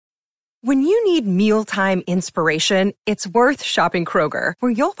When you need mealtime inspiration, it's worth shopping Kroger,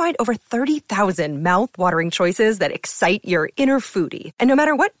 where you'll find over 30,000 mouth-watering choices that excite your inner foodie. And no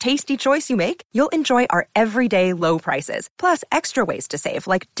matter what tasty choice you make, you'll enjoy our everyday low prices, plus extra ways to save,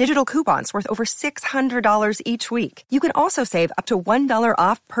 like digital coupons worth over $600 each week. You can also save up to $1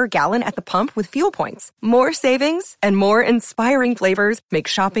 off per gallon at the pump with fuel points. More savings and more inspiring flavors make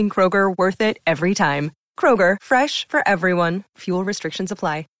shopping Kroger worth it every time. Kroger, fresh for everyone. Fuel restrictions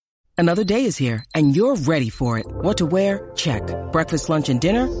apply. Another day is here, and you're ready for it. What to wear? Check. Breakfast, lunch, and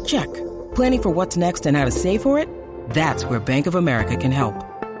dinner? Check. Planning for what's next and how to save for it? That's where Bank of America can help.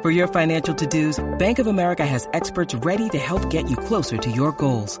 For your financial to-dos, Bank of America has experts ready to help get you closer to your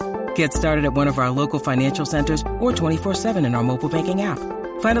goals. Get started at one of our local financial centers or 24/7 in our mobile banking app.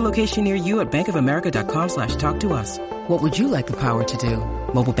 Find a location near you at bankofamerica.com/talktous. What would you like the power to do?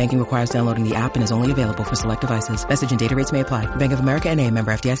 Mobile banking requires downloading the app and is only available for select devices. Message and data rates may apply. Bank of America N.A.,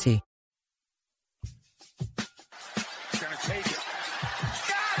 member FDIC. Gonna take it.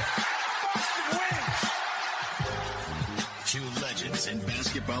 Got it! Boston wins! Two legends in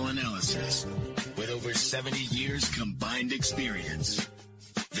basketball analysis with over 70 years combined experience.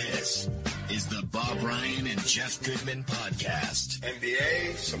 This is the Bob Ryan and Jeff Goodman podcast.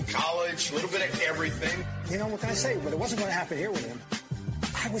 NBA, some college, a little bit of everything. You know, what can I say? But it wasn't going to happen here with him.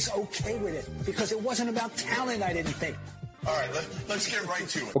 I was okay with it because it wasn't about talent, I didn't think. All right, let's get right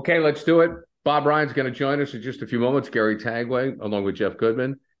to it. Okay, let's do it. Bob Ryan's going to join us in just a few moments. Gary Tagway, along with Jeff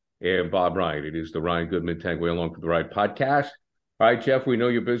Goodman and Bob Ryan. It is the Ryan Goodman Tagway Along for the Ride podcast. All right, Jeff, we know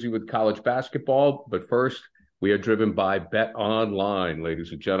you're busy with college basketball, but first, we are driven by Bet Online,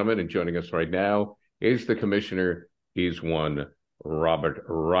 ladies and gentlemen. And joining us right now is the commissioner. He's one Robert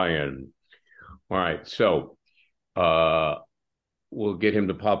Ryan. All right, so we'll get him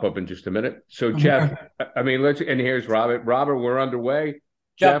to pop up in just a minute. So, Jeff, and here's Robert. Robert, we're underway.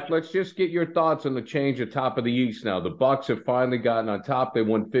 Jeff, let's just get your thoughts on the change at top of the East now. The Bucks have finally gotten on top. They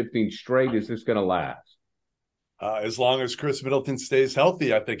won 15 straight. Is this going to last? As long as Chris Middleton stays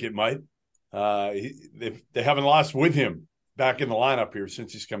healthy, I think it might. They haven't lost with him back in the lineup here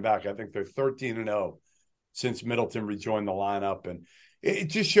since he's come back. I think they're 13-0 since Middleton rejoined the lineup. And it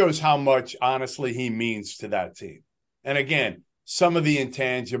just shows how much, honestly, he means to that team. And again, some of the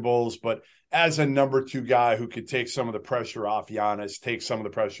intangibles, but as a number two guy who could take some of the pressure off Giannis, take some of the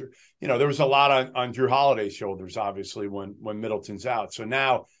pressure. You know, there was a lot on Drew Holiday's shoulders, obviously, when Middleton's out. So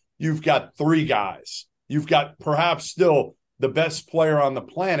now you've got three guys. You've got perhaps still the best player on the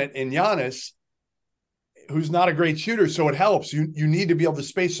planet in Giannis, who's not a great shooter, so it helps. You need to be able to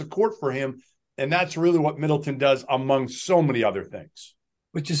space the court for him, and that's really what Middleton does among so many other things.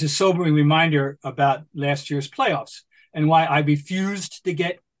 Which is a sobering reminder about last year's playoffs and why I refused to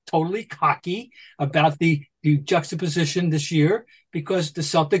get totally cocky about the juxtaposition this year, because the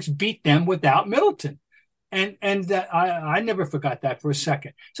Celtics beat them without Middleton. And I never forgot that for a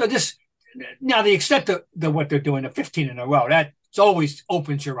second. So this – now, the extent of what they're doing, 15 in a row, that always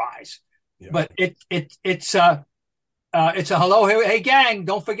opens your eyes. Yeah. But it's a hello, hey gang,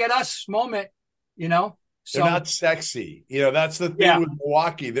 don't forget us moment, you know. So, they're not sexy. You know, that's the thing with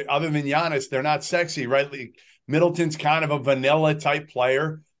Milwaukee. Other than Giannis, they're not sexy, right? Middleton's kind of a vanilla type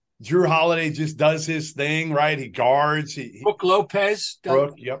player. Drew Holiday just does his thing, right? He guards. Brooke Lopez.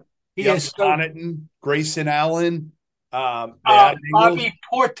 Yep. He has Connaughton, Grayson Allen. Bobby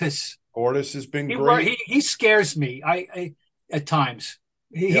Portis. Portis has been great. He scares me. I at times.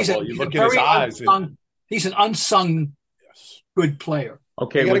 He's you look at his eyes. He's an unsung good player.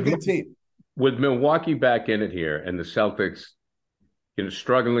 Okay, they got a good team. With Milwaukee back in it here, and the Celtics,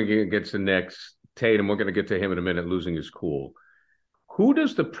 struggling against the Knicks. Tatum, we're going to get to him in a minute, losing his cool. Who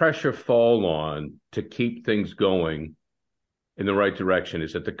does the pressure fall on to keep things going in the right direction?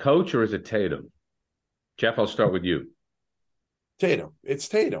 Is it the coach or is it Tatum? Jeff, I'll start with you. Tatum. It's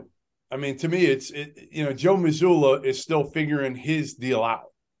Tatum. I mean, to me, Joe Mazzulla is still figuring his deal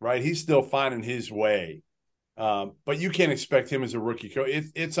out, right? He's still finding his way. But you can't expect him as a rookie coach.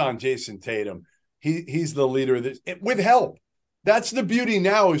 It's on Jason Tatum. He's the leader of this with help. That's the beauty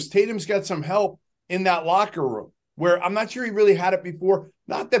now is Tatum's got some help in that locker room where I'm not sure he really had it before.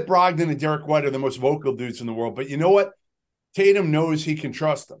 Not that Brogdon and Derek White are the most vocal dudes in the world, but you know what? Tatum knows he can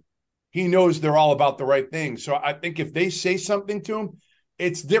trust them. He knows they're all about the right thing. So I think if they say something to him,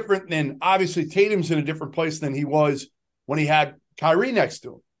 it's different than obviously Tatum's in a different place than he was when he had Kyrie next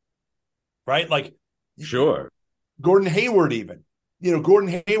to him, right? Like, sure. Gordon Hayward even.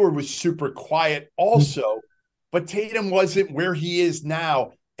 Gordon Hayward was super quiet also, but Tatum wasn't where he is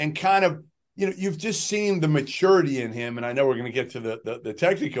now. And kind of, you've just seen the maturity in him. And I know we're going to get to the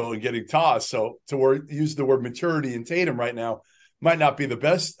technical and getting tossed. So use the word maturity in Tatum right now. might not be the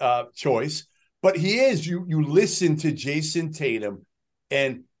best choice, but he is. You listen to Jason Tatum,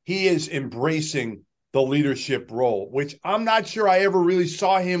 and he is embracing the leadership role, which I'm not sure I ever really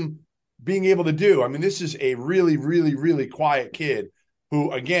saw him being able to do. I mean, this is a really, really, really quiet kid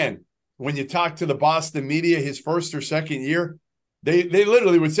who, again, when you talk to the Boston media, his first or second year, they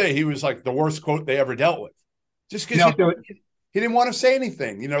literally would say he was like the worst quote they ever dealt with, just because he didn't want to say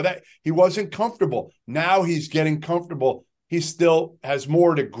anything. That he wasn't comfortable. Now he's getting comfortable. He still has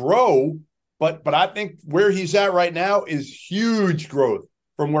more to grow, but I think where he's at right now is huge growth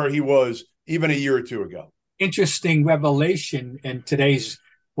from where he was even a year or two ago. Interesting revelation in today's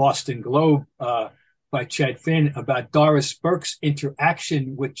Boston Globe by Chad Finn about Doris Burke's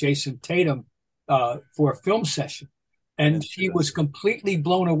interaction with Jason Tatum for a film session. And she was completely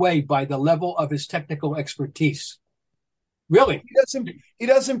blown away by the level of his technical expertise. Really? He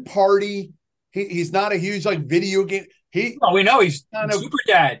doesn't party. He's not a huge video game. We know he's super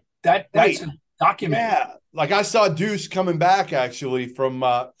dad. That's a document. Yeah. Like I saw Deuce coming back actually from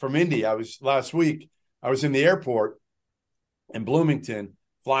Indy. Last week. I was in the airport in Bloomington,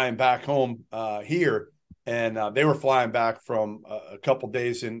 flying back home here, and they were flying back from a couple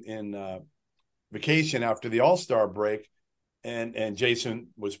days in vacation after the All-Star break, and Jason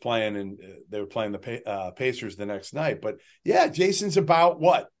was playing, and they were playing the Pacers the next night. But yeah, Jason's about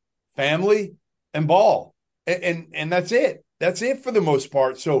what? Family and ball, and that's it. That's it for the most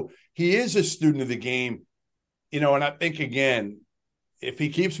part. So he is a student of the game, and I think, again, if he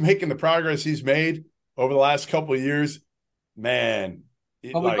keeps making the progress he's made over the last couple of years, man.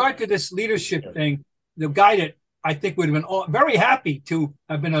 With regard to this leadership thing, the guy that I think would have been very happy to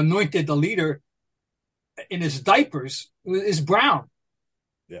have been anointed the leader in his diapers is Brown.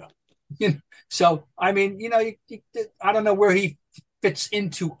 Yeah. So, I mean, I don't know where he fits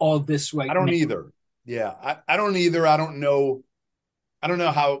into all this right now. I don't either. Yeah, I don't either. I don't know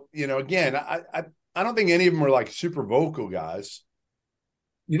how, again, I don't think any of them are like super vocal guys.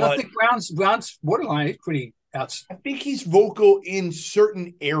 You don't think Brown's borderline is pretty outside? I think he's vocal in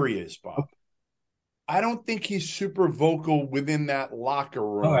certain areas, Bob. I don't think he's super vocal within that locker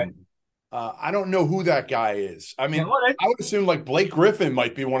room. All right. I don't know who that guy is. I mean, I would assume like Blake Griffin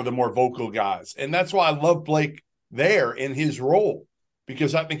might be one of the more vocal guys. And that's why I love Blake there in his role,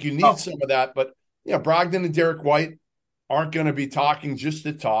 because I think you need some of that. But, Brogdon and Derek White aren't going to be talking just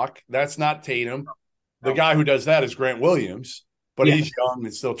to talk. That's not Tatum. The guy who does that is Grant Williams, but he's young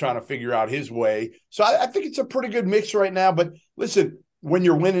and still trying to figure out his way. So I think it's a pretty good mix right now. But listen, when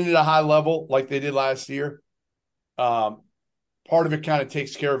you're winning at a high level like they did last year, part of it kind of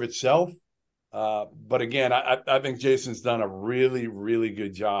takes care of itself. But again, I think Jason's done a really, really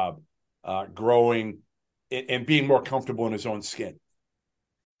good job growing and being more comfortable in his own skin.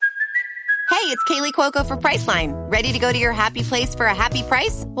 Hey, it's Kaylee Cuoco for Priceline. Ready to go to your happy place for a happy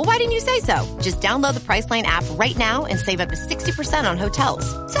price? Well, why didn't you say so? Just download the Priceline app right now and save up to 60% on hotels.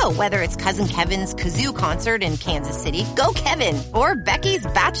 So whether it's Cousin Kevin's Kazoo Concert in Kansas City, go Kevin, or Becky's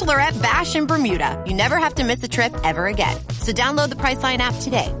Bachelorette Bash in Bermuda, you never have to miss a trip ever again. So download the Priceline app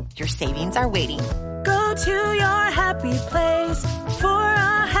today. Your savings are waiting. Go to your happy place for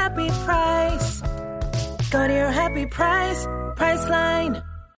a happy price. Go to your happy price, Priceline.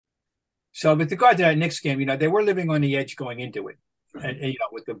 So with regard to that Knicks game, they were living on the edge going into it, and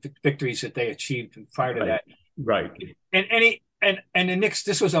with the victories that they achieved prior to that. Right. And the Knicks,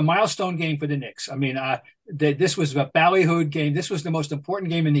 this was a milestone game for the Knicks. I mean, this was a ballyhooed game. This was the most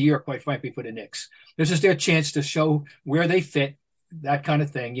important game in the year, quite frankly, for the Knicks. This is their chance to show where they fit, that kind of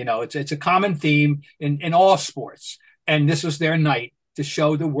thing. It's a common theme in all sports, and this was their night to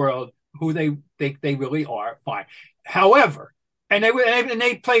show the world who they really are. Fine. However. And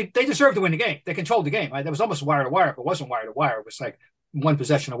they played. They deserved to win the game. They controlled the game. That was almost wire to wire. If it wasn't wire to wire, it was like one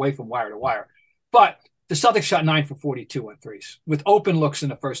possession away from wire to wire. But the Celtics shot 9 for 42 on threes with open looks in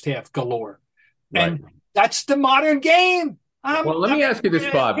the first half galore, and that's the modern game. Well, let me ask you this,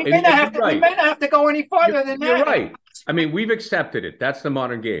 Bob. We may not have to go any farther than that. You're right. I mean, we've accepted it. That's the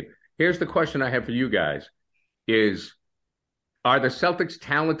modern game. Here's the question I have for you guys: are the Celtics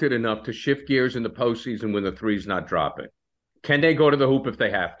talented enough to shift gears in the postseason when the three's not dropping? Can they go to the hoop if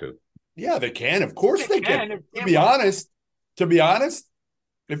they have to? Yeah, they can. Of course they can. To be honest,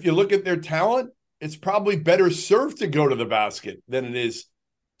 if you look at their talent, it's probably better served to go to the basket than it is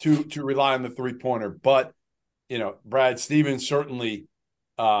to rely on the three-pointer. But, Brad Stevens certainly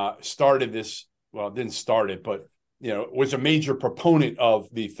started this. Well, didn't start it, but, was a major proponent of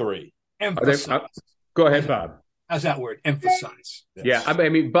the three. Go ahead, Bob. How's that word? Emphasize. Yes. Yeah, I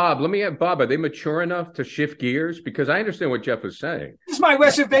mean, Bob, let me ask Bob, are they mature enough to shift gears? Because I understand what Jeff was saying. This is my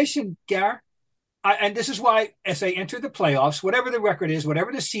reservation, Gar. and this is why, as they enter the playoffs, whatever the record is,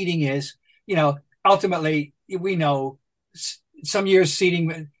 whatever the seeding is, ultimately we know some years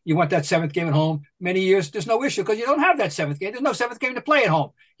seeding, you want that seventh game at home. Many years there's no issue because you don't have that seventh game. There's no seventh game to play at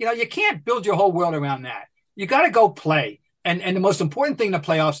home. You can't build your whole world around that. You got to go play. And the most important thing in the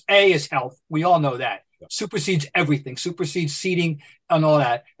playoffs, is health. We all know that. Supersedes everything, supersedes seeding and all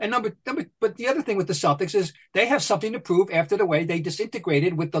that. And but the other thing with the Celtics is they have something to prove after the way they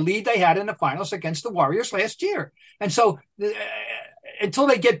disintegrated with the lead they had in the finals against the Warriors last year. And so until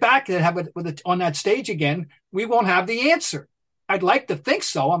they get back and have it on that stage again, we won't have the answer. I'd like to think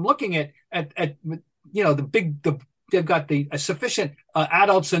so. I'm looking at they've got the sufficient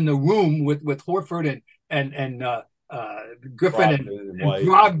adults in the room with Horford and Griffin and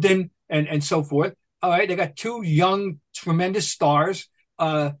Brogdon and so forth. All right, they got two young, tremendous stars,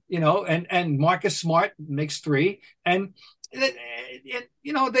 and Marcus Smart makes three, and they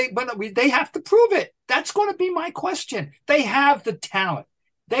have to prove it. That's going to be my question. They have the talent.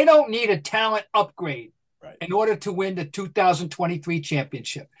 They don't need a talent upgrade in order to win the 2023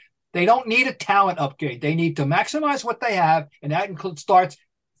 championship. They don't need a talent upgrade. They need to maximize what they have, and that starts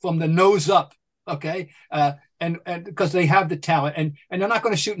from the nose up. Okay. And because they have the talent and they're not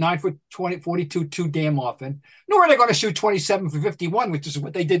going to shoot 9 for 42 too damn often, nor are they going to shoot 27 for 51, which is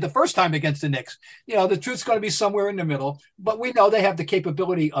what they did the first time against the Knicks. The truth's going to be somewhere in the middle, but we know they have the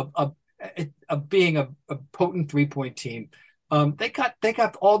capability of being a potent 3-point team. They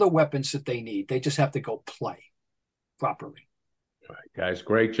got all the weapons that they need. They just have to go play properly. All right, guys,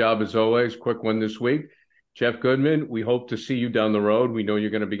 great job as always. Quick one this week. Jeff Goodman, we hope to see you down the road. We know you're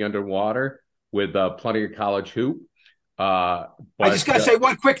going to be underwater with plenty of college hoop. But I just got to say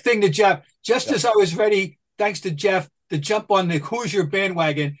one quick thing to Jeff. Just as I was ready, thanks to Jeff, to jump on the Hoosier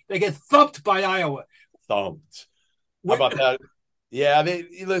bandwagon, they get thumped by Iowa. Thumped. How about that? Yeah,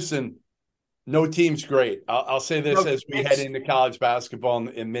 listen, no team's great. I'll say this as we head into college basketball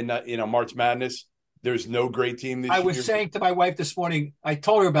in midnight, March Madness. There's no great team this year. I was saying to my wife this morning, I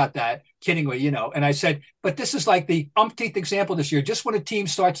told her about that, kiddingly, and I said, but this is like the umpteenth example this year. Just when a team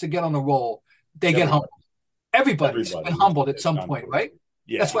starts to get on the roll, they get humbled. Everybody's been humbled at some point, right?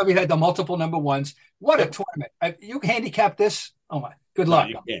 Yeah. That's why we had the multiple number ones. What a tournament. You handicap this? Oh, my. Good luck.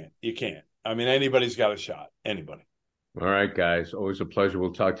 You can't. I mean, anybody's got a shot. Anybody. All right, guys. Always a pleasure.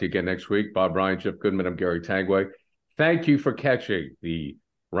 We'll talk to you again next week. Bob Ryan, Jeff Goodman. I'm Gary Tagway. Thank you for catching the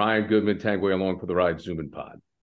Ryan Goodman Tagway Along for the Ride Zoom In Pod.